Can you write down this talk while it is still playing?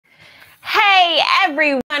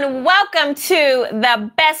everyone, welcome to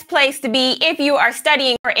the best place to be if you are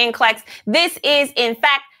studying for NCLEX. This is, in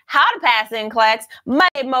fact, how to pass NCLEX,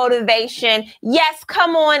 Monday motivation. Yes,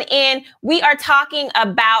 come on in. We are talking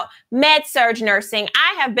about med-surg nursing.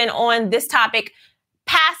 I have been on this topic,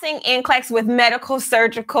 passing NCLEX with medical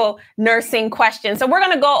surgical nursing questions. So we're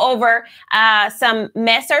going to go over some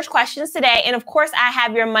med-surg questions today. And of course, I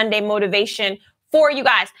have your Monday motivation for you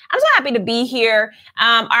guys. I'm so happy to be here.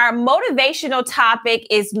 Our motivational topic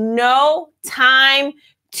is no time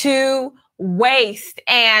to waste.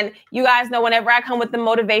 And you guys know whenever I come with the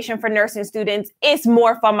motivation for nursing students, it's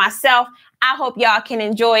more for myself. I hope y'all can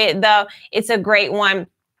enjoy it, though. It's a great one.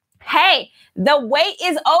 Hey, the wait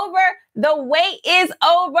is over. The wait is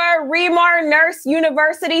over. Remar Nurse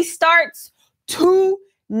University starts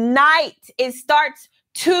tonight. It starts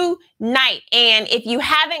tonight. And if you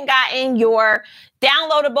haven't gotten your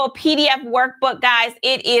downloadable PDF workbook, guys,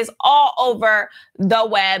 it is all over the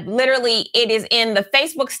web. Literally, it is in the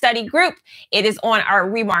Facebook study group. It is on our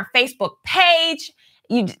Remar Facebook page.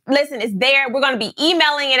 You listen, it's there. We're going to be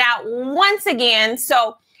emailing it out once again.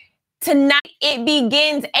 So tonight it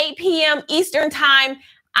begins 8 p.m. Eastern time.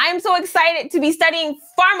 I'm so excited to be studying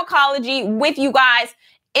pharmacology with you guys.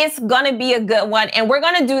 It's going to be a good one. And we're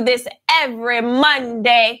going to do this every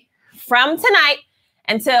Monday from tonight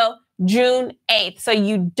until June 8th. So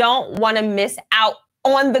you don't want to miss out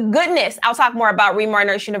on the goodness. I'll talk more about Remar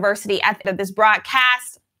Nurse University at the end of this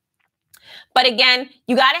broadcast. But again,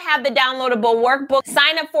 you got to have the downloadable workbook.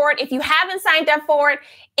 Sign up for it. If you haven't signed up for it,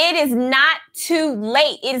 it is not too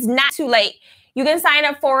late. It is not too late. You can sign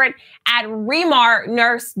up for it at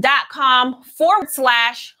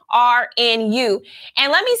remarnurse.com/RNU.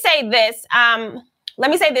 And let me say this,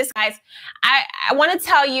 guys. I want to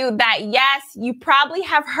tell you that, yes, you probably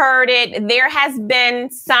have heard it. There has been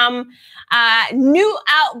some new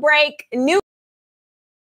outbreak, new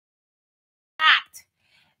fact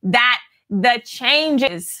that the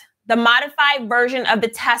changes, the modified version of the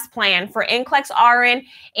test plan for NCLEX RN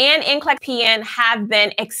and NCLEX PN have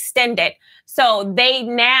been extended. So they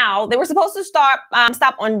were supposed to stop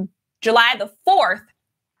on July the 4th.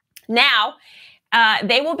 Now,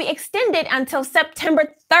 they will be extended until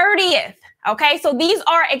September 30th. Okay, so these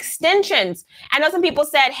are extensions. I know some people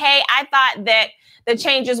said, hey, I thought that the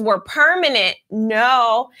changes were permanent.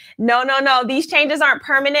 No. These changes aren't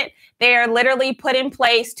permanent. They are literally put in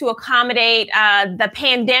place to accommodate the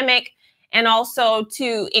pandemic and also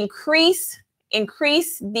to increase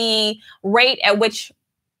the rate at which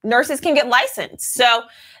nurses can get licensed. So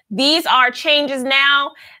these are changes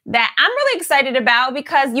now that I'm really excited about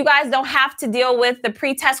because you guys don't have to deal with the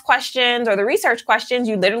pre-test questions or the research questions.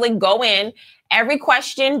 You literally go in. Every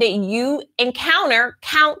question that you encounter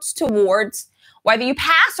counts towards whether you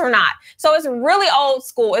pass or not. So it's really old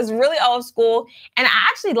school. It's really old school. And I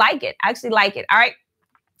actually like it. All right.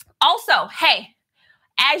 Also, hey,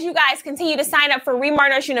 as you guys continue to sign up for Remar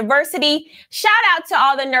Nurse University, shout out to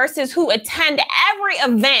all the nurses who attend every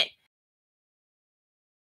event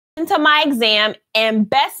into my exam, and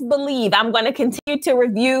best believe I'm going to continue to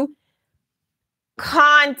review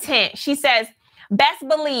content. She says, best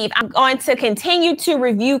believe I'm going to continue to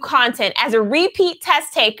review content. As a repeat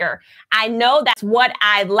test taker, I know that's what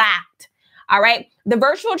I lacked. All right. The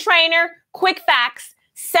virtual trainer, quick facts,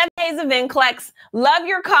 7 days of NCLEX, love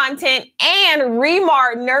your content, and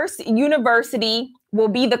Remar Nurse University will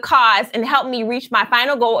be the cause and help me reach my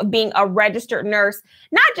final goal of being a registered nurse,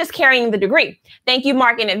 not just carrying the degree. Thank you,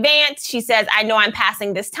 Mark, in advance. She says, I know I'm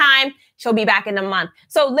passing this time. She'll be back in a month.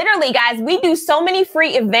 So literally, guys, we do so many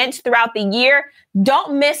free events throughout the year.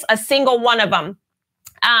 Don't miss a single one of them.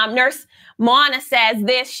 Nurse Moana says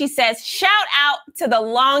this. She says, shout out to the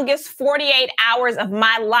longest 48 hours of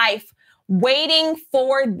my life waiting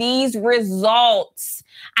for these results.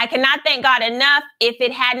 I cannot thank God enough if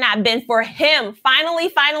it had not been for him.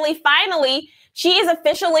 Finally, she is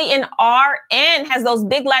officially an RN, has those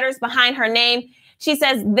big letters behind her name. She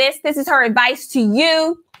says this is her advice to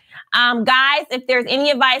you. Guys, if there's any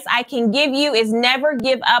advice I can give you is never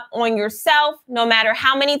give up on yourself. No matter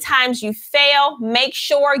how many times you fail, make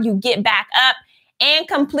sure you get back up and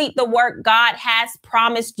complete the work God has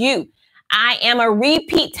promised you. I am a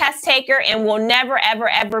repeat test taker and will never,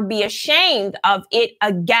 ever be ashamed of it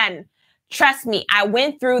again. Trust me, I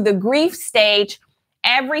went through the grief stage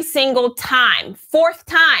every single time. Fourth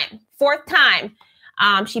time,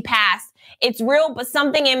 she passed. It's real, but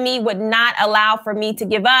something in me would not allow for me to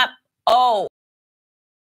give up. Oh,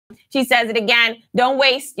 she says it again. Don't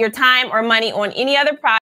waste your time or money on any other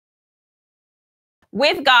project.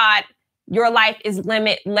 With God, your life is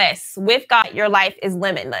limitless. With God, your life is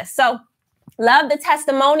limitless. So Love the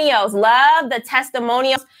testimonials. Love the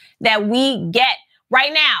testimonials that we get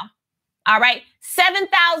right now. All right.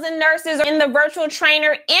 7,000 nurses are in the virtual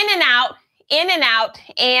trainer, in and out.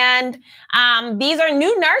 And these are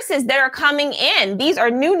new nurses that are coming in. These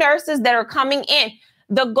are new nurses that are coming in.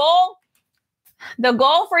 The goal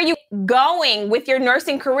for you going with your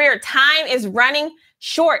nursing career, time is running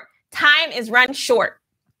short. Time is running short.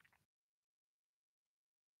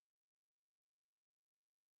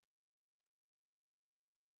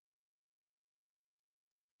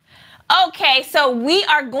 Okay, so we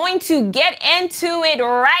are going to get into it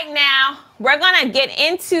right now. We're going to get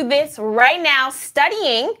into this right now,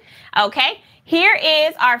 studying. Okay, here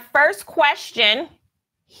is our first question.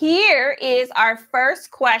 Here is our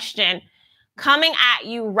first question coming at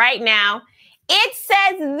you right now. It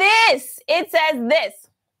says this. It says this.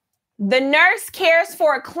 The nurse cares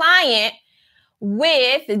for a client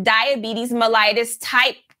with diabetes mellitus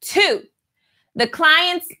type 2. The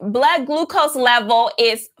client's blood glucose level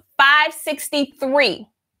is 563.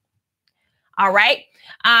 All right.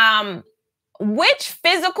 Which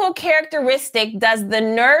physical characteristic does the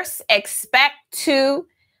nurse expect to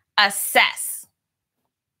assess?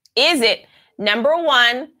 Is it number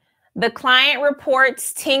 1, the client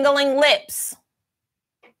reports tingling lips?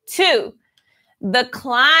 2, the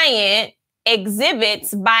client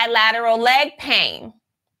exhibits bilateral leg pain?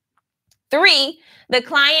 3, the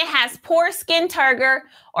client has poor skin turgor?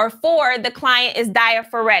 Or 4, the client is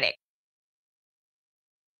diaphoretic?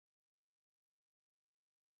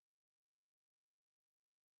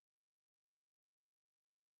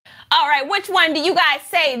 All right, which one do you guys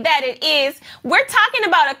say that it is? We're talking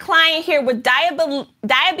about a client here with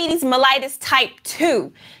diabetes mellitus type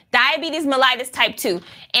 2. Diabetes mellitus type 2.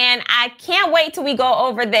 And I can't wait till we go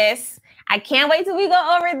over this. I can't wait till we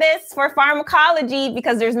go over this for pharmacology,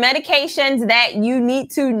 because there's medications that you need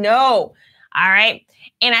to know. All right.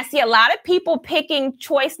 And I see a lot of people picking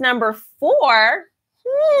choice number 4.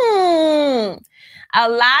 A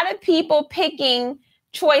lot of people picking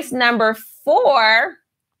choice number 4.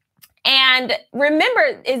 And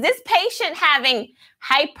remember, is this patient having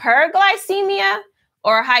hyperglycemia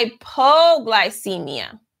or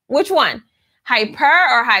hypoglycemia? Which one? Hyper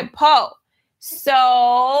or hypo?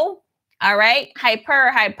 So, all right, hyper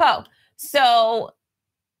or hypo. So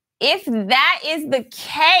if that is the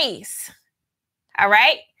case, all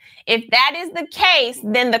right, if that is the case,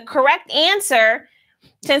 then the correct answer,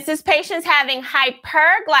 since this patient's having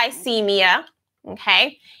hyperglycemia,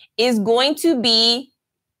 okay, is going to be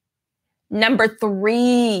number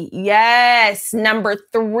 3. Yes, number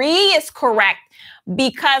 3 is correct,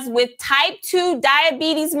 because with type 2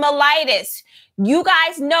 diabetes mellitus, you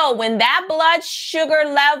guys know when that blood sugar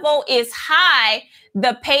level is high,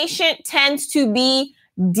 the patient tends to be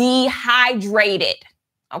dehydrated.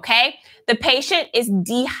 Okay, the patient is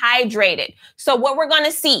dehydrated. So what we're going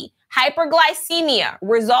to see, hyperglycemia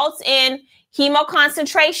results in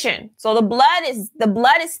hemoconcentration. So the blood is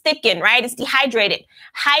thickened, right? It's dehydrated.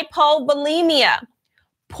 Hypovolemia,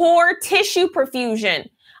 poor tissue perfusion.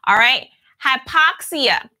 All right.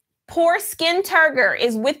 Hypoxia, poor skin turgor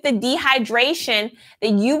is with the dehydration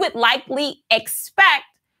that you would likely expect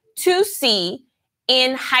to see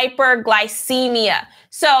in hyperglycemia.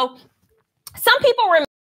 So some people remember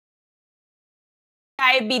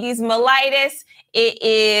diabetes mellitus. It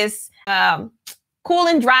is cool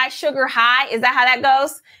and dry, sugar high. Is that how that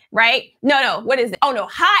goes? Right? No. What is it? Oh, no.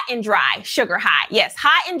 Hot and dry, sugar high. Yes.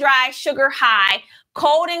 Hot and dry, sugar high.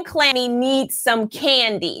 Cold and clammy needs some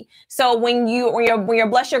candy. So when your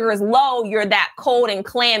blood sugar is low, you're that cold and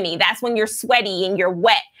clammy. That's when you're sweaty and you're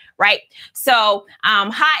wet, right? So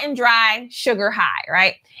hot and dry, sugar high,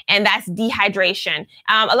 right? And that's dehydration.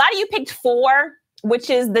 A lot of you picked 4, which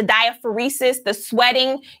is the diaphoresis, the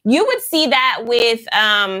sweating. You would see that with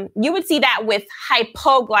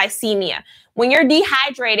hypoglycemia. When you're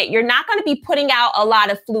dehydrated, you're not going to be putting out a lot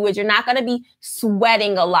of fluids. You're not going to be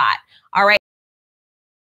sweating a lot. All right.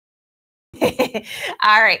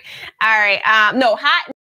 All right. No,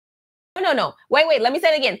 hot. No. Wait. Let me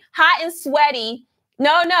say it again. Hot and sweaty.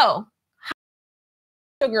 No.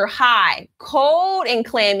 Sugar high. Cold and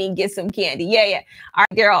clammy. Get some candy. Yeah. All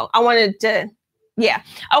right, girl. I wanted to. Yeah.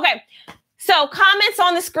 Okay. So comments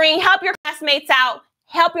on the screen. Help your classmates out.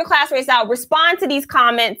 Respond to these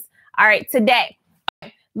comments. All right. Today.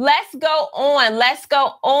 Okay. Let's go on. Let's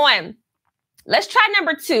try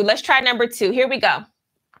number 2. Here we go.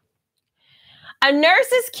 A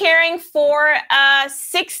nurse is caring for a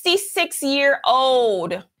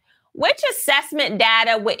 66-year-old. Which assessment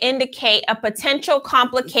data would indicate a potential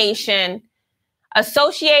complication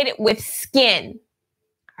associated with skin?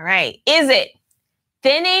 All right. Is it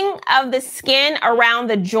thinning of the skin around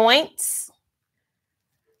the joints,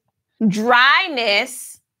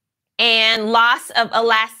 dryness and loss of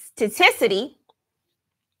elasticity,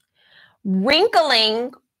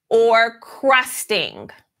 wrinkling, or crusting.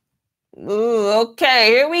 Ooh, okay,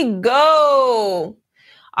 here we go.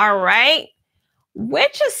 All right.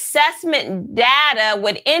 Which assessment data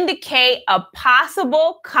would indicate a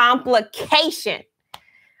possible complication?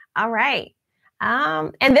 All right.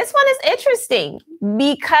 And this one is interesting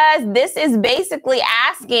because this is basically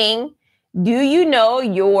asking, do you know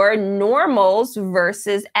your normals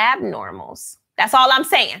versus abnormals? That's all I'm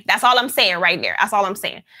saying. That's all I'm saying right there. That's all I'm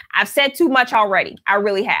saying. I've said too much already. I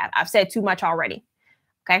really have. I've said too much already.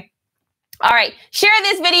 Okay. All right. Share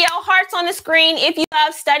this video. Hearts on the screen if you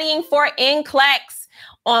love studying for NCLEX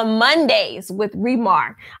on Mondays with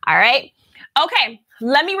Remar. All right. Okay.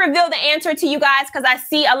 Let me reveal the answer to you guys because I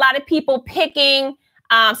see a lot of people picking,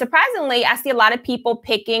 surprisingly, I see a lot of people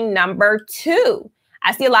picking number 2.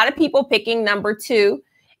 I see a lot of people picking number 2.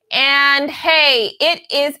 And hey, it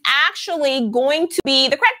is actually going to be,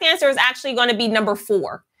 the correct answer is actually going to be number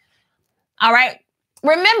 4. All right.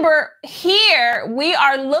 Remember here, we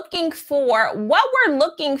are looking for, what we're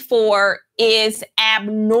looking for is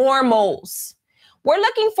abnormals. We're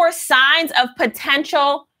looking for signs of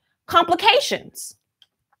potential complications.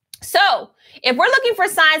 So if we're looking for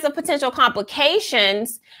signs of potential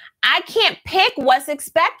complications, I can't pick what's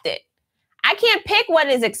expected. I can't pick what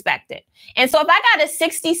is expected. And so if I got a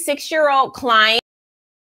 66-year-old client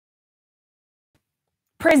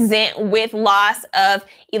present with loss of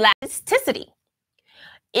elasticity,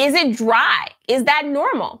 is it dry? Is that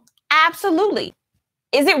normal? Absolutely.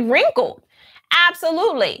 Is it wrinkled?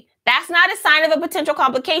 Absolutely. That's not a sign of a potential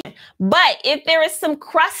complication. But if there is some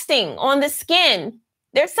crusting on the skin,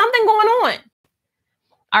 there's something going on.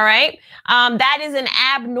 All right. That is an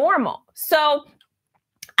abnormal. So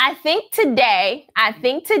I think today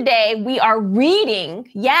we are reading.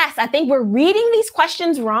 Yes, I think we're reading these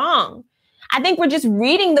questions wrong. I think we're just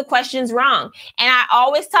reading the questions wrong. And I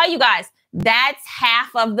always tell you guys, that's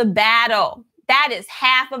half of the battle. That is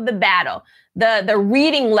half of the battle, the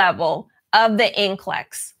reading level of the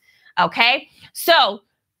NCLEX. Okay. So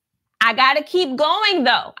I got to keep going,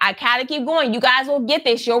 though. I got to keep going. You guys will get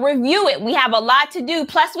this. You'll review it. We have a lot to do.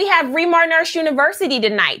 Plus, we have Remar Nurse University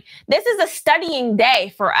tonight. This is a studying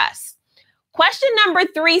day for us. Question number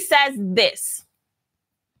 3 says this.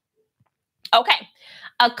 Okay.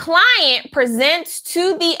 A client presents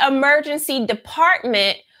to the emergency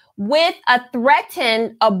department with a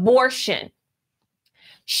threatened abortion.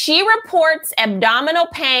 She reports abdominal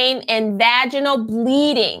pain and vaginal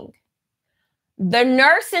bleeding. The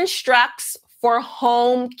nurse instructs for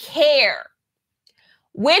home care.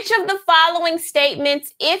 Which of the following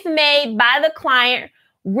statements, if made by the client,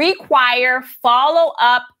 require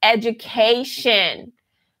follow-up education?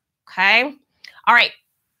 Okay. All right.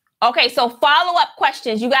 Okay. So follow-up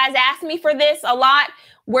questions. You guys ask me for this a lot.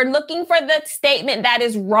 We're looking for the statement that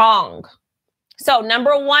is wrong. So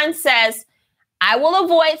number 1 says, I will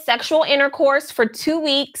avoid sexual intercourse for 2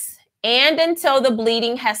 weeks and until the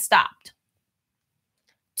bleeding has stopped.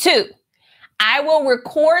 2, I will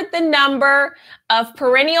record the number of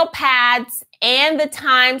perineal pads and the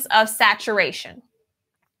times of saturation.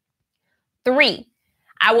 3,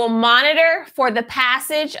 I will monitor for the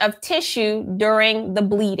passage of tissue during the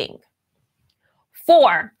bleeding.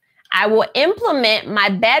 4, I will implement my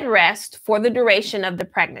bed rest for the duration of the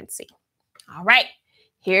pregnancy. All right,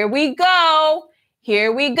 here we go.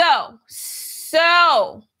 Here we go.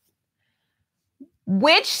 So,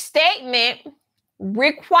 which statement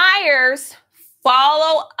requires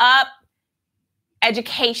follow-up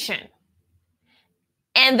education?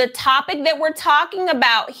 And the topic that we're talking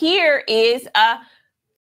about here is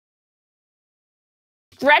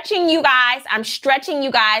stretching you guys. I'm stretching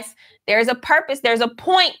you guys. There's a purpose. There's a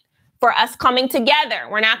point for us coming together.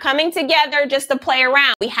 We're not coming together just to play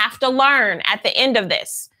around. We have to learn at the end of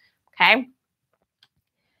this. Okay.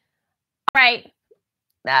 All right.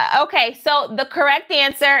 Okay. So the correct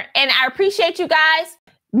answer, and I appreciate you guys.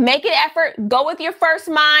 Make an effort. Go with your first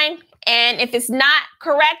mind. And if it's not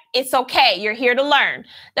correct, it's okay. You're here to learn.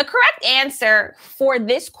 The correct answer for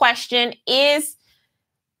this question is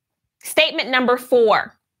statement number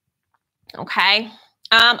 4. Okay.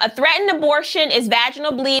 A threatened abortion is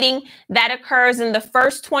vaginal bleeding that occurs in the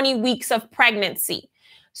first 20 weeks of pregnancy.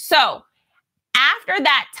 So after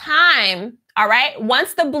that time, all right,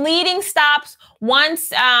 once the bleeding stops,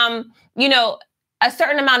 once, a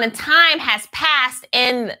certain amount of time has passed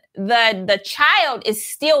and the child is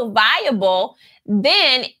still viable,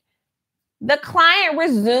 then the client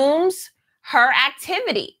resumes her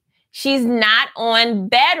activity. she's not on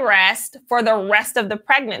bed rest for the rest of the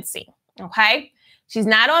pregnancy. Okay? She's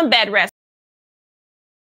not on bed rest.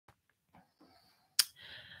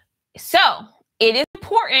 So it is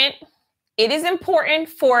important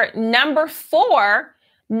for number four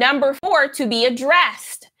to be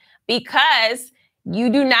addressed, because you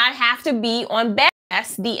do not have to be on bed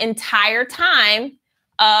rest the entire time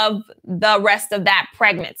of the rest of that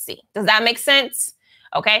pregnancy. Does that make sense?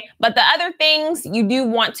 Okay. But the other things you do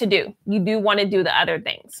want to do. You do want to do the other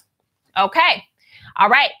things. Okay. All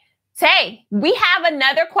right. Tay, we have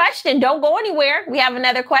another question. Don't go anywhere. We have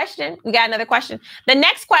another question. We got another question. The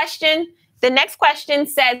next question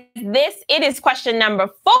says this. It is question number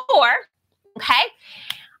 4. Okay.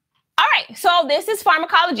 All right. So this is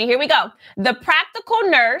pharmacology. Here we go. The practical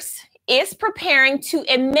nurse is preparing to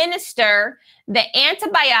administer the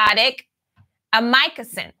antibiotic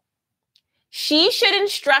amikacin. She should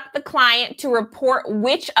instruct the client to report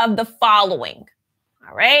which of the following.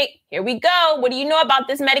 All right, here we go. What do you know about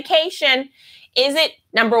this medication? Is it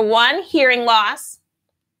number 1, hearing loss,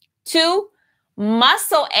 2,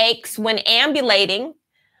 muscle aches when ambulating,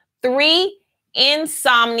 3,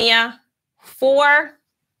 insomnia, 4,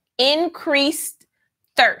 increased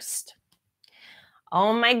thirst?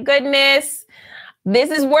 Oh my goodness.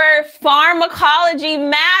 This is where pharmacology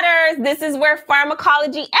matters. This is where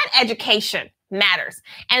pharmacology and education matters.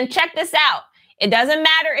 And check this out. It doesn't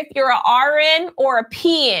matter if you're an RN or a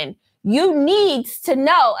PN. You need to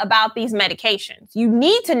know about these medications. You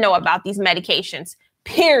need to know about these medications,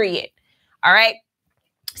 period. All right.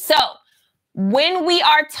 So when we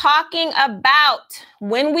are talking about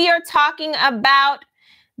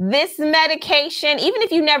this medication, even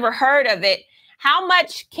if you never heard of it, how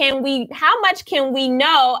much can we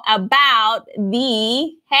know about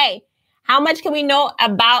how much can we know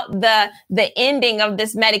about the ending of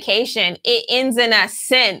this medication? It ends in a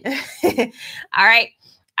sin. All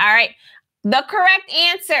right. The correct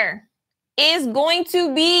answer is going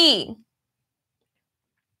to be,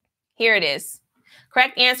 here it is.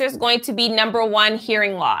 Correct answer is going to be number 1,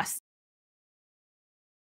 hearing loss.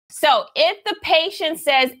 So if the patient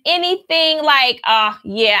says anything like,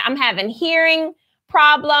 yeah, I'm having hearing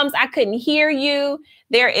problems, I couldn't hear you,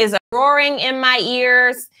 there is a roaring in my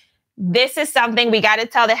ears, this is something we got to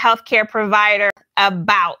tell the healthcare provider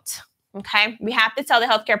about. Okay, we have to tell the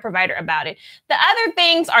healthcare provider about it. The other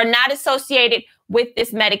things are not associated with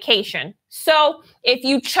this medication. So if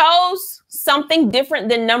you chose something different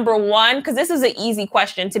than number 1, because this is an easy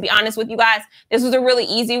question, to be honest with you guys, this was a really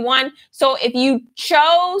easy one. So if you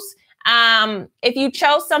chose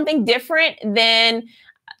something different, then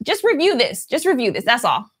just review this. That's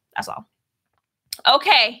all.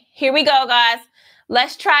 Okay, here we go, guys.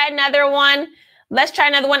 Let's try another one.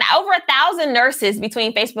 Over 1,000 nurses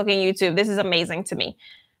between Facebook and YouTube. This is amazing to me.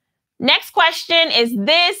 Next question is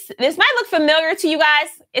this. This might look familiar to you guys.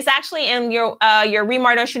 It's actually in your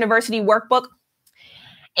Remardos University workbook.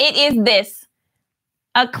 It is this.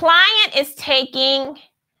 A client is taking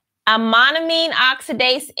a monoamine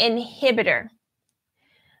oxidase inhibitor.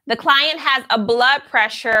 The client has a blood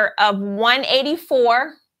pressure of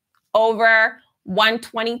 184 over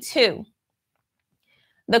 122.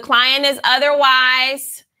 The client is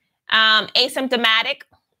otherwise asymptomatic.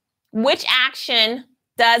 Which action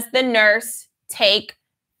does the nurse take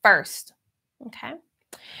first? Okay.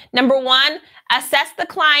 Number 1, assess the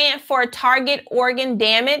client for target organ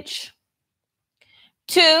damage.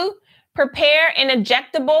 2, prepare an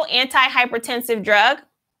injectable antihypertensive drug.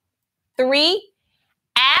 3,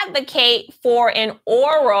 advocate for an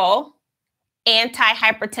oral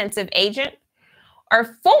antihypertensive agent.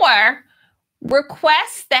 Or 4,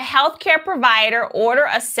 request the healthcare provider order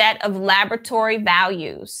a set of laboratory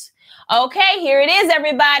values. Okay, here it is,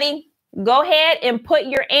 everybody. Go ahead and put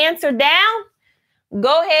your answer down.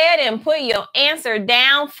 Go ahead and put your answer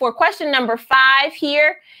down for question number 5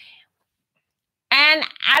 here. And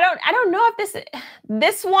I don't know if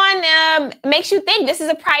this one makes you think. This is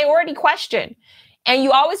a priority question. And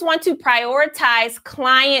you always want to prioritize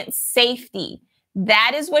client safety.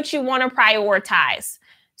 That is what you want to prioritize.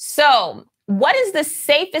 So what is the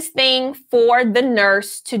safest thing for the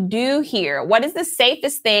nurse to do here? What is the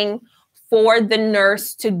safest thing for the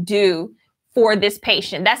nurse to do for this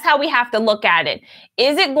patient? That's how we have to look at it.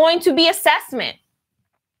 Is it going to be assessment?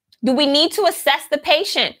 Do we need to assess the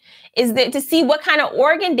patient? Is it to see what kind of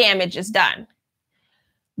organ damage is done?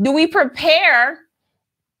 Do we prepare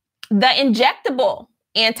the injectable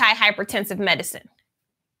antihypertensive medicine?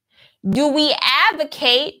 Do we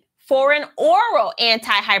advocate for an oral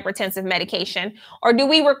antihypertensive medication? Or do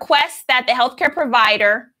we request that the healthcare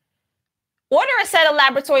provider order a set of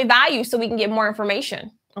laboratory values so we can get more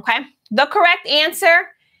information? Okay. The correct answer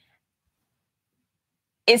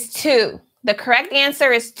is 2. The correct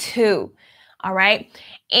answer is 2. All right.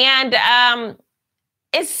 And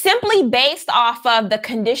it's simply based off of the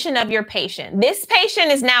condition of your patient. This patient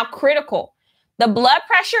is now critical. The blood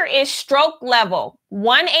pressure is stroke level,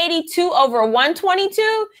 182 over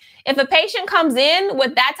 122. If a patient comes in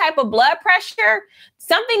with that type of blood pressure,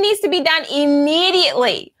 something needs to be done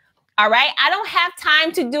immediately. All right. I don't have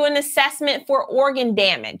time to do an assessment for organ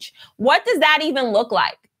damage. What does that even look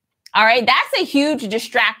like? All right. That's a huge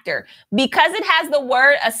distractor because it has the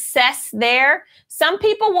word assess there. Some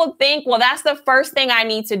people will think, well, that's the first thing I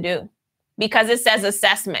need to do because it says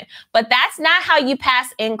assessment, but that's not how you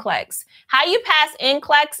pass NCLEX. How you pass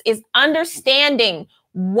NCLEX is understanding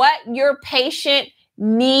what your patient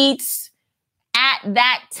needs at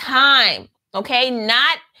that time. Okay.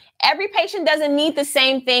 Not every patient doesn't need the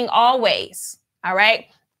same thing always. All right.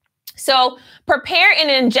 So prepare an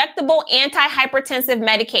injectable antihypertensive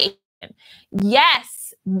medication.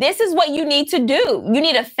 Yes, this is what you need to do. You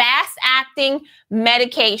need a fast-acting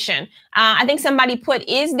medication. I think somebody put,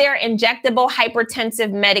 is there injectable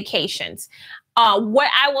hypertensive medications? What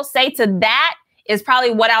I will say to that is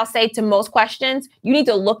probably what I'll say to most questions. You need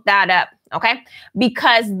to look that up, okay?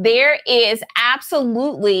 Because there is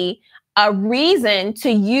absolutely a reason to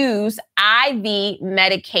use IV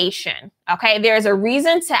medication, okay? There's a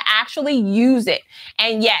reason to actually use it.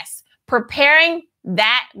 And yes, preparing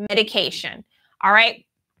that medication, all right,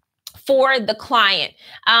 for the client.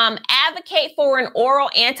 Advocate for an oral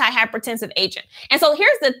antihypertensive agent. And so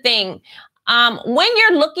here's the thing. When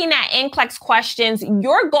you're looking at NCLEX questions,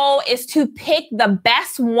 your goal is to pick the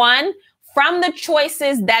best one from the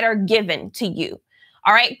choices that are given to you.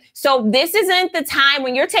 All right. So this isn't the time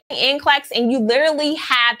when you're taking NCLEX and you literally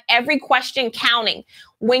have every question counting.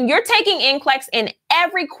 When you're taking NCLEX and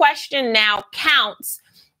every question now counts,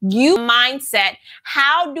 you mindset,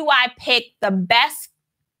 how do I pick the best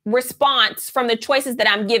response from the choices that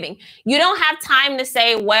I'm giving? You don't have time to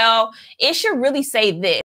say, well, it should really say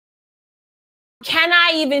this. Can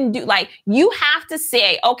I even do, like, you have to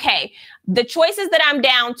say, okay, the choices that I'm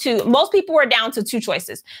down to, most people were down to 2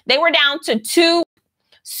 choices. They were down to 2.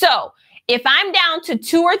 So if I'm down to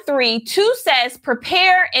 2 or 3, 2 says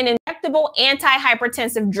prepare an injectable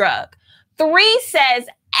antihypertensive drug. 3 says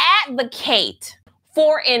advocate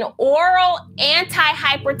for an oral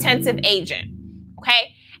antihypertensive agent.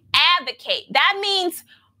 Okay. Advocate. That means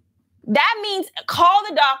call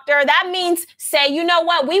the doctor. That means say, you know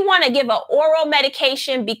what? We want to give an oral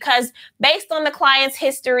medication because based on the client's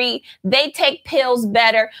history, they take pills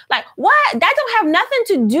better. Like what? That don't have nothing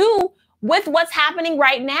to do with what's happening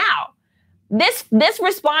right now. This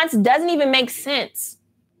response doesn't even make sense.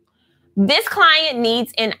 This client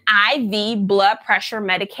needs an IV blood pressure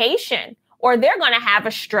medication or they're going to have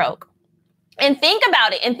a stroke. And think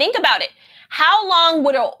about it. How long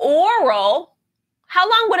would an oral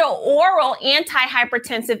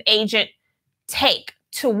antihypertensive agent take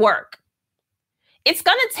to work? It's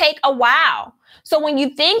going to take a while. So when you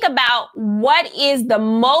think about what is the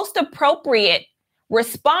most appropriate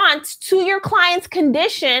response to your client's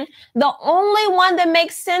condition, the only one that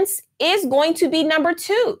makes sense is going to be number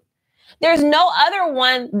 2. There's no other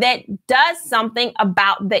one that does something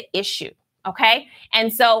about the issue. Okay.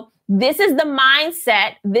 And so this is the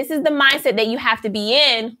mindset. This is the mindset that you have to be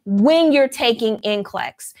in when you're taking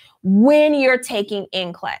NCLEX,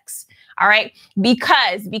 All right.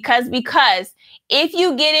 Because if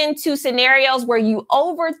you get into scenarios where you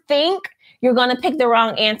overthink, you're going to pick the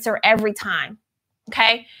wrong answer every time.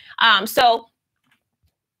 Okay. So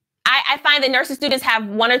I find that nursing students have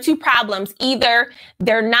 1 or 2 problems. Either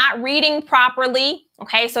they're not reading properly.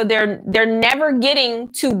 Okay. So they're never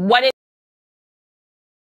getting to what it,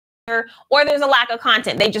 or there's a lack of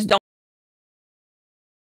content. They just don't.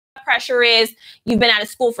 Pressure is, you've been out of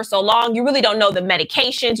school for so long, you really don't know the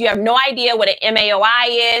medications. You have no idea what an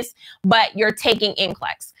MAOI is, but you're taking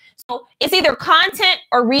NCLEX. So it's either content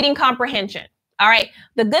or reading comprehension. All right.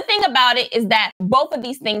 The good thing about it is that both of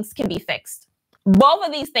these things can be fixed.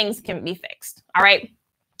 All right.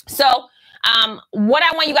 So what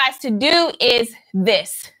I want you guys to do is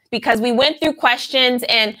this, because we went through questions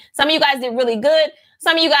and some of you guys did really good.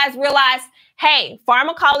 Some of you guys realized, hey,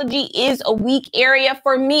 pharmacology is a weak area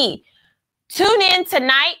for me. Tune in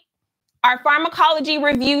tonight. Our pharmacology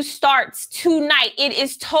review starts tonight. It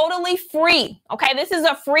is totally free. Okay, this is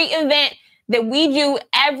a free event that we do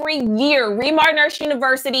every year. Remar Nurse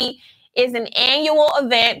University is an annual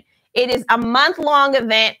event. It is a month-long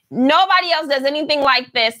event. Nobody else does anything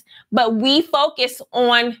like this, but we focus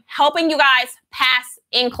on helping you guys pass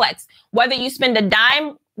NCLEX. Whether you spend a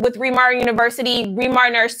dime with Remar University,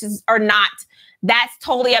 Remar nurses or not. That's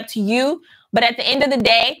totally up to you. But at the end of the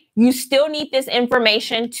day, you still need this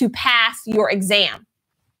information to pass your exam.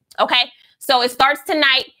 Okay, so it starts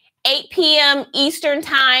tonight, 8 p.m. Eastern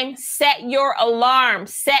time. Set your alarm.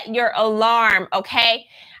 Set your alarm. Okay.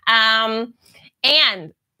 And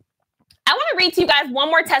I want to read to you guys one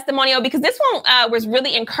more testimonial because this one was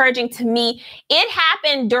really encouraging to me. It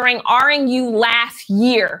happened during RNU last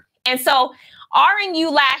year. And so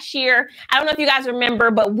RNU last year, I don't know if you guys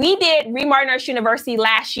remember, but we did Remar Nurse University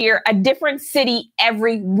last year, a different city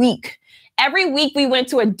every week. Every week we went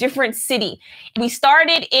to a different city. We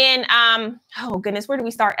started in, oh goodness, where did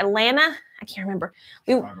we start? Atlanta? I can't remember.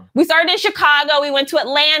 We started in Chicago. We went to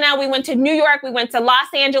Atlanta. We went to New York. We went to Los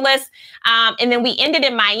Angeles. And then we ended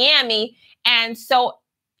in Miami. And so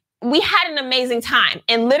we had an amazing time.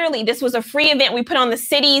 And literally, this was a free event we put on the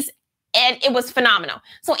cities. And it was phenomenal.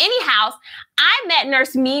 So anyhow, I met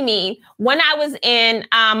Nurse Mimi when I was in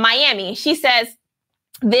Miami. She says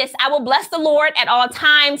this, I will bless the Lord at all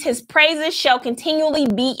times. His praises shall continually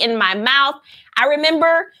be in my mouth. I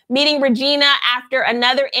remember meeting Regina after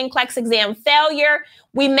another NCLEX exam failure.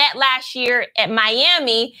 We met last year at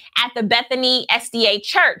Miami at the Bethany SDA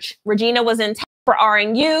church. Regina was in town for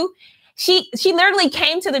RNU. She literally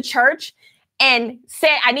came to the church and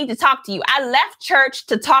said, I need to talk to you. I left church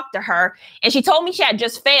to talk to her. And she told me she had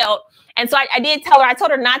just failed. And so I did tell her, I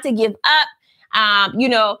told her not to give up,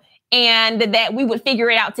 and that we would figure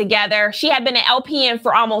it out together. She had been an LPN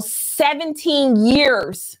for almost 17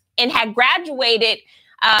 years and had graduated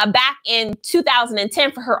back in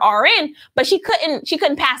 2010 for her RN, but she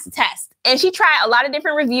couldn't pass the test. And she tried a lot of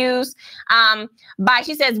different reviews.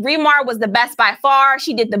 She says Remar was the best by far.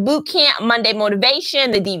 She did the boot camp, Monday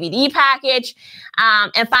Motivation, the DVD package,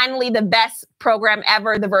 and finally the best program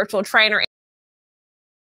ever, the virtual trainer.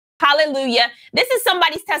 Hallelujah. This is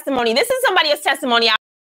somebody's testimony. This is somebody's testimony.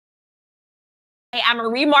 I'm a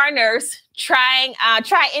Remar nurse. Try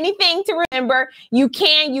anything to remember. You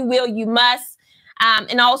can, you will, you must.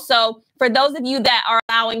 And also, for those of you that are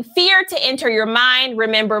allowing fear to enter your mind,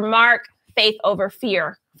 remember Mark, faith over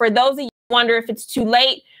fear. For those of you who wonder if it's too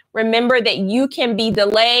late, remember that you can be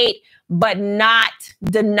delayed, but not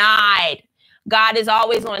denied. God is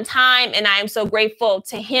always on time, and I am so grateful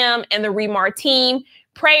to him and the Remar team.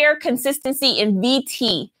 Prayer, consistency, and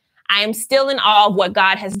VT. I am still in awe of what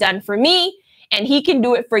God has done for me, and he can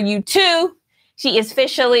do it for you too. She is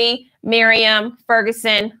officially Miriam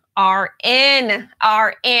Ferguson, RN. And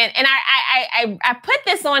I put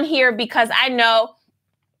this on here because I know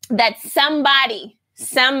that somebody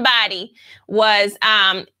was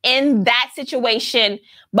in that situation,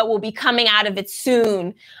 but will be coming out of it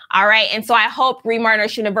soon. All right. And so I hope Remar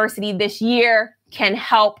Nurse University this year can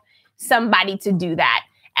help somebody to do that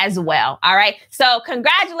as well. All right. So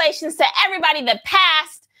congratulations to everybody that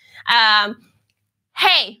passed.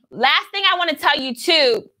 Hey, last thing I want to tell you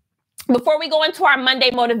too, before we go into our Monday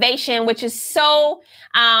motivation, which is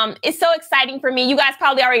it's so exciting for me. You guys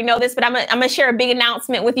probably already know this, but I'm gonna share a big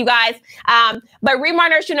announcement with you guys. But Remar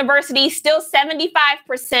Nurse University still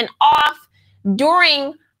 75% off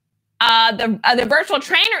during the virtual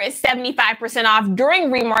trainer is 75% off during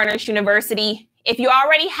Remar Nurse University. If you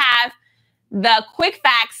already have the quick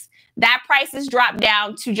facts, that price is dropped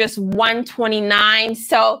down to just $129.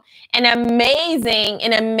 So an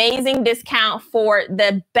amazing discount for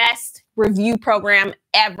the best review program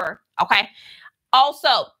ever. Okay.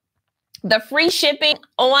 Also, the free shipping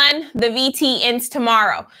on the VT ends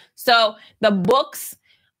tomorrow. So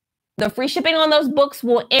the free shipping on those books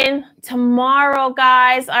will end tomorrow,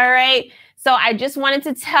 guys. All right. So I just wanted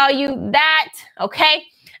to tell you that, okay,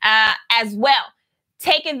 as well.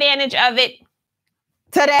 Take advantage of it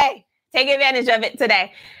today. Take advantage of it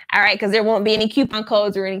today. All right, because there won't be any coupon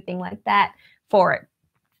codes or anything like that for it.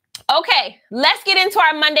 Okay, let's get into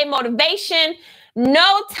our Monday motivation.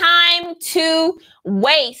 No time to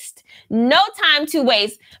waste. No time to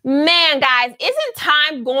waste. Man, guys, isn't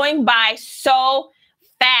time going by so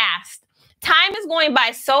fast? Time is going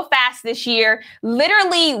by so fast this year.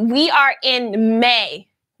 Literally, we are in May.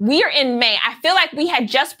 We are in May. I feel like we had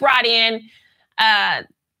just brought in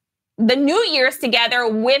the New Year's together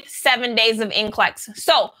with 7 days of NCLEX.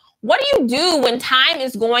 So what do you do when time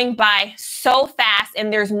is going by so fast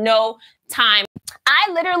and there's no time?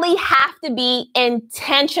 I literally have to be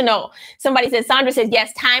intentional. Somebody said, Sandra says,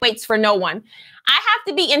 yes, time waits for no one. I have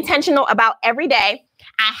to be intentional about every day.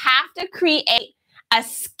 I have to create a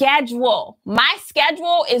schedule. My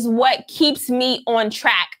schedule is what keeps me on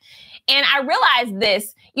track. And I realize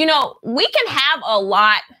this, we can have a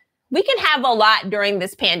lot. We can have a lot during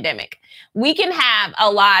this pandemic. We can have a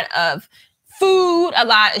lot of food, a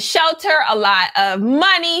lot of shelter, a lot of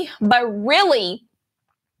money, but really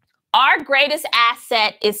our greatest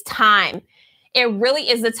asset is time. It really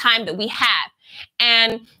is the time that we have.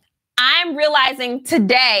 And I'm realizing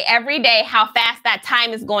today, every day, how fast that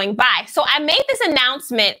time is going by. So I made this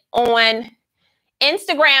announcement on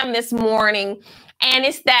Instagram this morning, and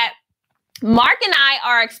it's that Mark and I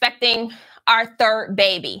are expecting our third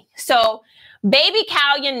baby. So baby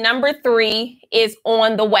Callion number 3 is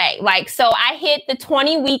on the way. So I hit the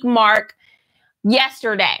 20-week mark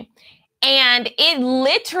yesterday, and it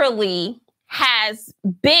literally has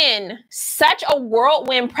been such a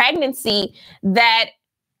whirlwind pregnancy that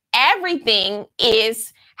everything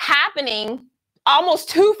is happening almost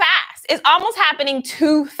too fast. It's almost happening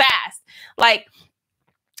too fast.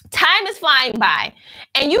 Time is flying by.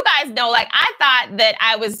 And you guys know, I thought that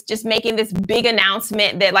I was just making this big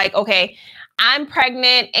announcement that okay, I'm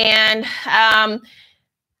pregnant and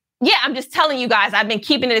yeah, I'm just telling you guys, I've been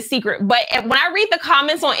keeping it a secret. But when I read the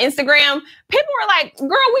comments on Instagram, people were like,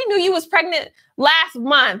 girl, we knew you was pregnant last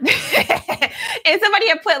month. And somebody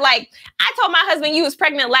had put I told my husband you was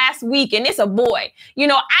pregnant last week and it's a boy.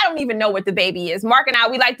 I don't even know what the baby is. Mark and I,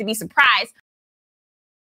 we like to be surprised.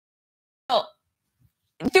 So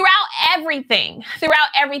throughout everything,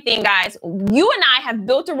 guys, you and I have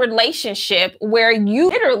built a relationship where you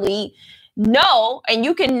literally know and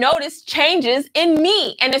you can notice changes in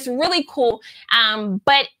me, and it's really cool.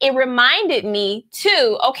 But it reminded me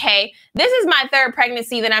too, okay, this is my third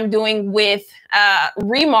pregnancy that I'm doing with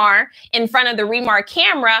Remar in front of the Remar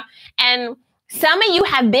camera, and some of you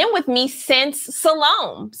have been with me since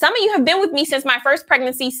Salome. Some of you have been with me since my first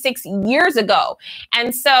pregnancy 6 years ago,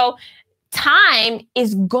 and so time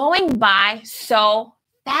is going by so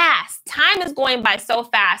fast. Time is going by so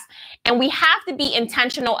fast, and we have to be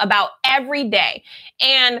intentional about every day.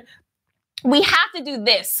 And we have to do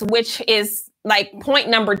this, which is point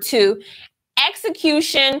number 2,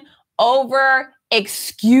 execution over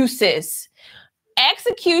excuses.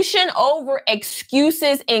 Execution over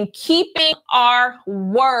excuses and keeping our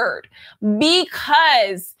word.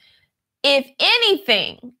 Because if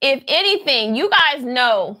anything, you guys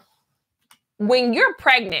know when you're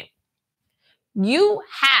pregnant, you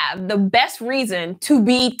have the best reason to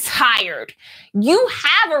be tired. You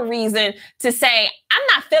have a reason to say, I'm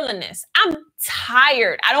not feeling this. I'm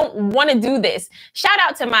tired. I don't want to do this. Shout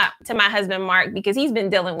out to my husband, Mark, because he's been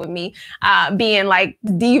dealing with me being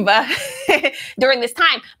diva during this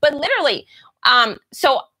time. But literally,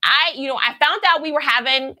 so I found out we were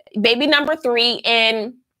having baby number 3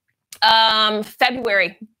 in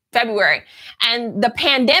February, and the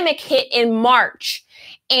pandemic hit in March.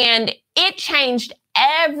 And it changed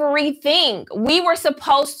everything. We were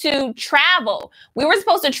supposed to travel. We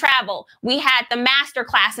had the master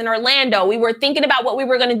class in Orlando. We were thinking about what we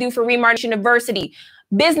were going to do for Remar University.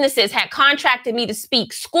 Businesses had contracted me to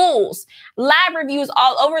speak, schools, lab reviews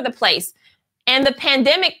all over the place. And the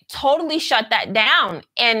pandemic totally shut that down.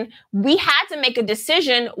 And we had to make a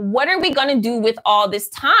decision. What are we going to do with all this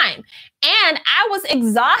time? And I was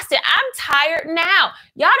exhausted. I'm tired now.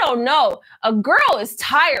 Y'all don't know. A girl is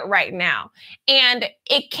tired right now. And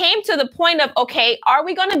it came to the point of, okay, are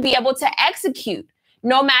we going to be able to execute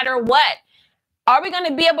no matter what? Are we going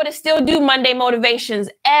to be able to still do Monday motivations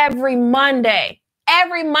every Monday?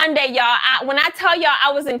 Every Monday, y'all. When I tell y'all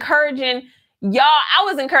I was encouraging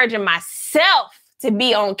myself to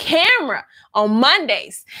be on camera on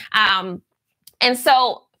Mondays. And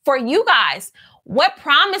so for you guys, what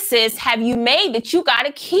promises have you made that you got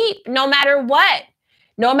to keep no matter what?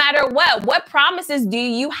 No matter what promises do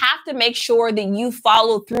you have to make sure that you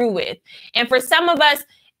follow through with? And for some of us,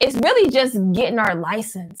 it's really just getting our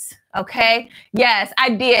license. Okay. Yes, I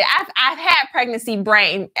did. I've had pregnancy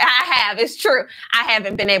brain. I have. It's true. I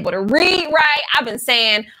haven't been able to read right. I've been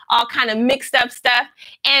saying all kind of mixed up stuff.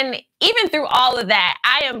 And even through all of that,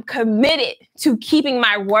 I am committed to keeping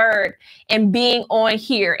my word and being on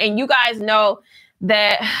here. And you guys know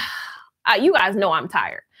that I'm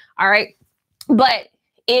tired. All right. But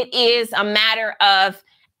it is a matter of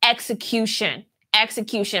execution.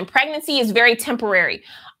 Pregnancy is very temporary.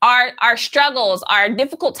 Our struggles, our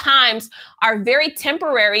difficult times are very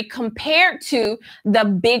temporary compared to the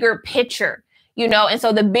bigger picture, and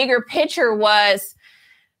so the bigger picture was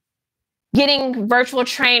getting virtual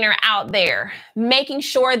trainer out there, making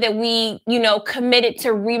sure that we, committed to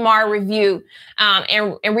Remar Review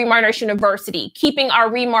and Remar Nurse University, keeping our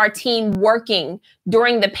Remar team working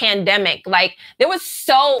during the pandemic. There was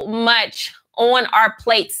so much on our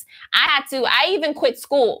plates. I even quit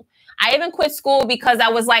school. Because I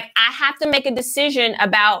was like, I have to make a decision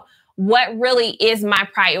about what really is my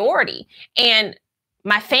priority. And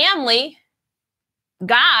my family,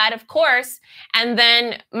 God, of course, and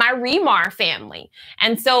then my Remar family.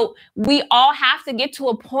 And so we all have to get to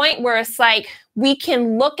a point where it's like we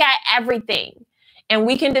can look at everything and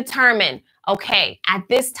we can determine, okay, at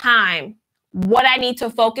this time, what I need to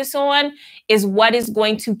focus on is what is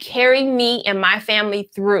going to carry me and my family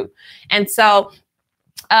through. And so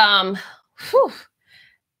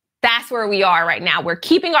that's where we are right now. We're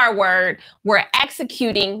keeping our word. We're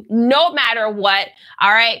executing no matter what.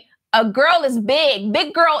 All right. A girl is big.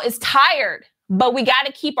 Big girl is tired, but we got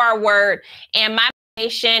to keep our word. And my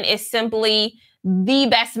motivation is simply the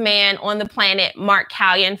best man on the planet, Mark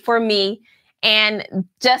Callion, for me. And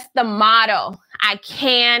just the motto, I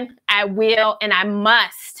can, I will, and I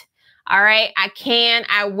must. All right. I can,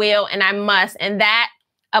 I will, and I must. And that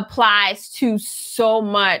applies to so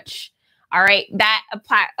much. All right. That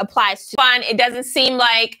applies to fun. It doesn't seem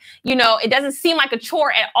like, it doesn't seem like a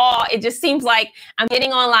chore at all. It just seems like I'm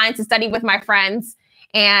getting online to study with my friends,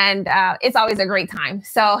 and it's always a great time.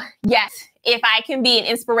 So yes, if I can be an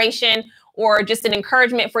inspiration or just an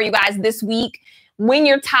encouragement for you guys this week, when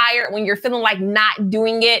you're tired, when you're feeling like not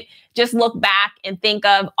doing it, just look back and think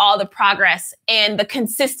of all the progress and the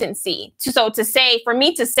consistency. For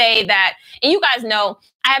me to say that, and you guys know,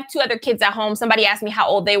 I have 2 other kids at home. Somebody asked me how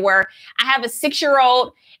old they were. I have a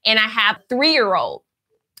 6-year-old and I have a 3-year-old.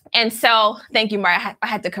 And so, thank you, Mara. I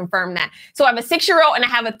had to confirm that. So I have a 6-year-old and I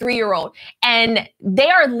have a 3-year-old, and they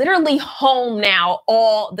are literally home now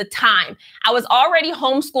all the time. I was already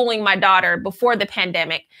homeschooling my daughter before the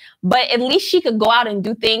pandemic, but at least she could go out and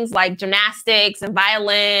do things like gymnastics and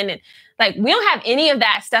violin. And like, we don't have any of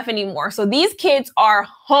that stuff anymore. So these kids are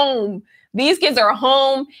home. These kids are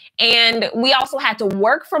home, and we also had to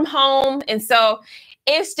work from home. And so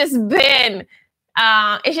it's just been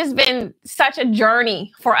such a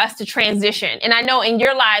journey for us to transition. And I know in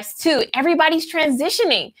your lives too, everybody's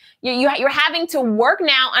transitioning. You're having to work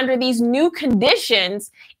now under these new conditions,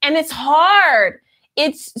 and it's hard.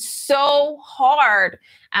 It's so hard.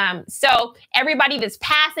 So everybody that's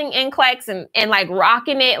passing NCLEX and like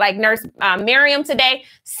rocking it, like Nurse Miriam today,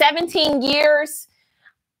 17 years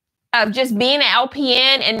of just being an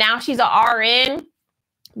LPN, and now she's an RN.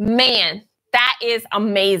 Man, that is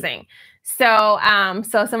amazing. So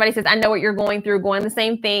somebody says, I know what you're going through, going the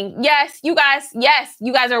same thing. Yes, you guys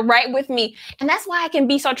are right with me. And that's why I can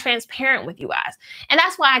be so transparent with you guys. And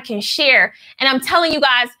that's why I can share. And I'm telling you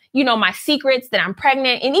guys, my secrets, that I'm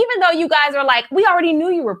pregnant. And even though you guys are like, we already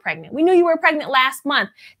knew you were pregnant. We knew you were pregnant last month.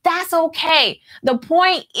 That's okay. The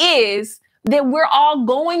point is that we're all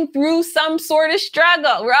going through some sort of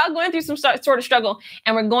struggle. We're all going through some sort of struggle,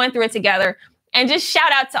 and we're going through it together. And just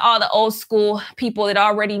shout out to all the old school people that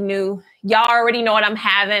already knew. Y'all already know what I'm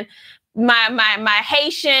having. My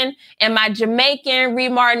Haitian and my Jamaican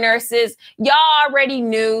Remar nurses, y'all already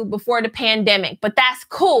knew before the pandemic, but that's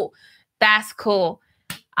cool. That's cool.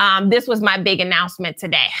 This was my big announcement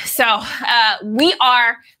today. So we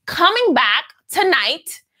are coming back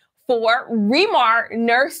tonight for Remar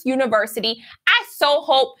Nurse University. I so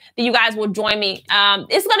hope that you guys will join me.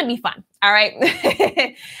 It's going to be fun. All right.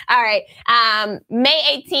 All right.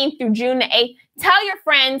 May 18th through June the 8th. Tell your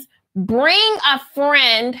friends, bring a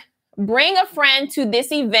friend to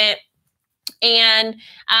this event, and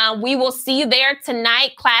we will see you there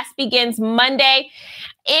tonight. Class begins Monday.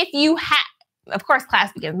 Of course,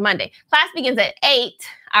 class begins Monday. Class begins at 8.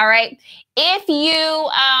 All right. If you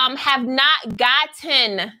have not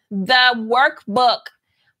gotten the workbook,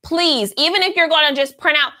 please, even if you're going to just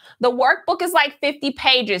print out, the workbook is like 50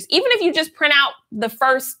 pages. Even if you just print out the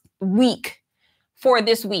first week for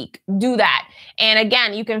this week, do that. And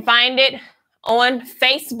again, you can find it on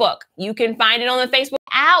Facebook. You can find it on the Facebook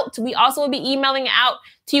out. We also will be emailing it out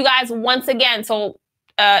to you guys once again. So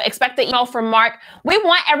expect the email from Mark. We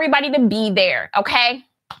want everybody to be there. Okay.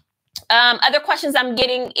 Other questions I'm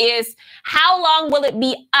getting is, how long will it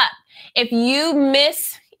be up? If you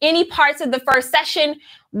miss any parts of the first session,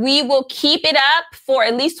 we will keep it up for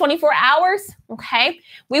at least 24 hours. Okay.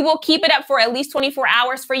 We will keep it up for at least 24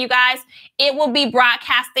 hours for you guys. It will be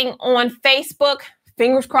broadcasting on Facebook,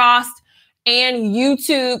 fingers crossed, and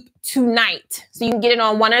YouTube tonight. So you can get it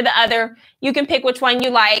on one or the other. You can pick which one you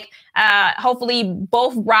like. Hopefully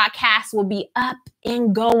both broadcasts will be up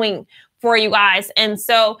and going for you guys. And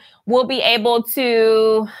so we'll be able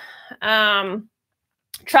to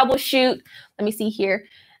troubleshoot. Let me see here.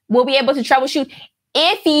 We'll be able to troubleshoot.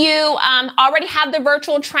 If you already have the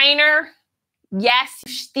virtual trainer, yes,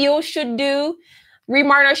 you still should do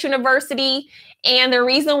Remar Nurse University. And the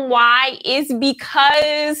reason why is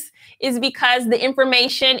because the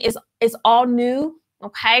information is all new.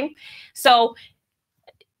 Okay. So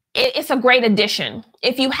it's a great addition.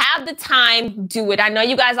 If you have the time, do it. I know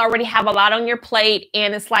you guys already have a lot on your plate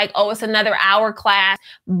and it's like, oh, it's another hour class.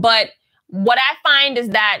 But what I find is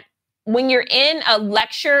that when you're in a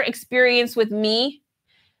lecture experience with me,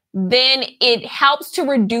 then it helps to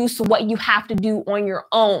reduce what you have to do on your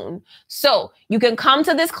own. So you can come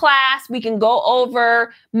to this class, we can go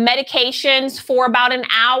over medications for about an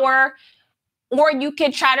hour, or you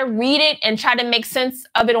could try to read it and try to make sense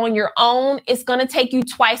of it on your own. It's going to take you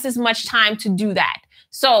twice as much time to do that.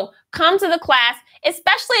 So come to the class,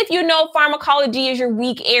 especially if you know pharmacology is your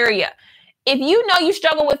weak area. If you know you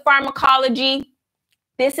struggle with pharmacology,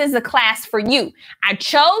 this is a class for you. I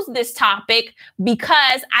chose this topic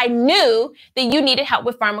because I knew that you needed help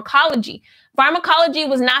with pharmacology. Pharmacology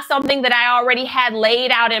was not something that I already had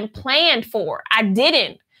laid out and planned for. I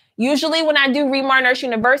didn't. Usually when I do Remar Nurse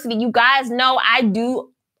University, you guys know I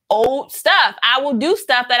do old stuff. I will do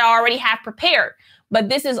stuff that I already have prepared, but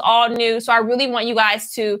this is all new. So I really want you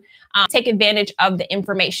guys to take advantage of the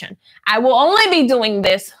information. I will only be doing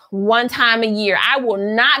this one time a year. I will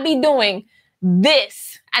not be doing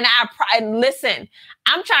this. And listen,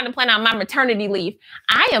 I'm trying to plan out my maternity leave.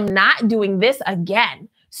 I am not doing this again.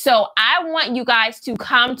 So I want you guys to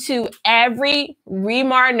come to every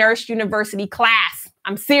Remar Nurse University class.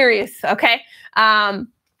 I'm serious, okay? Yes,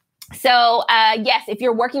 if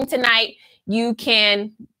you're working tonight, you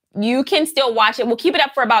can still watch it. We'll keep it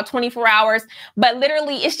up for about 24 hours, but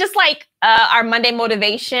literally it's just like our Monday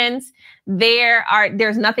motivations.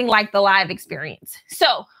 There's nothing like the live experience.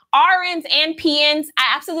 So RNs and PNs,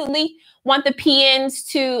 I absolutely want the PNs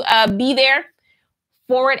to be there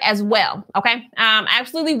for it as well, okay? I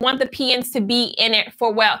absolutely want the PNs to be in it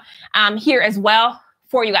here as well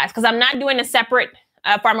for you guys, because I'm not doing a separate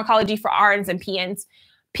pharmacology for RNs and PNs.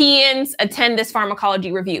 PNs attend this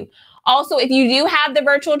pharmacology review. Also, if you do have the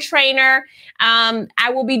virtual trainer, I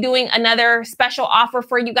will be doing another special offer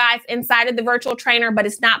for you guys inside of the virtual trainer, but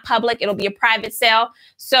it's not public. It'll be a private sale.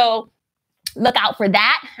 So look out for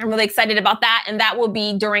that. I'm really excited about that. And that will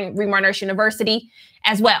be during Remar Nurse University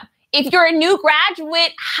as well. If you're a new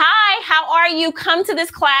graduate, hi, how are you? Come to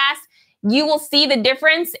this class. You will see the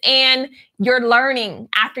difference in your learning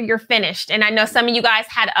after you're finished. And I know some of you guys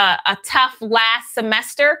had a tough last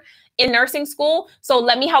semester in nursing school. So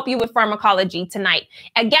let me help you with pharmacology tonight.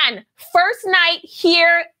 Again, first night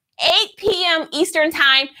here, 8 p.m. Eastern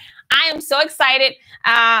time. I am so excited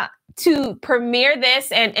to premiere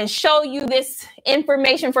this and show you this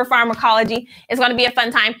information for pharmacology. It's going to be a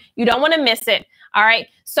fun time. You don't want to miss it. All right.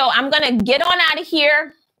 So I'm going to get on out of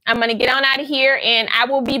here. And I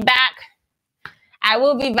will be back.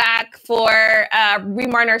 For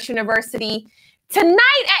Remar Nurse University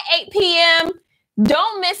tonight at 8 p.m.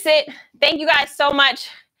 Don't miss it. Thank you guys so much.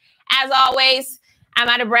 As always, I'm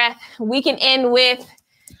out of breath. We can end with,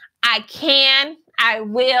 I can, I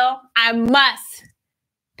will, I must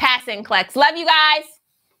pass NCLEX. Love you guys.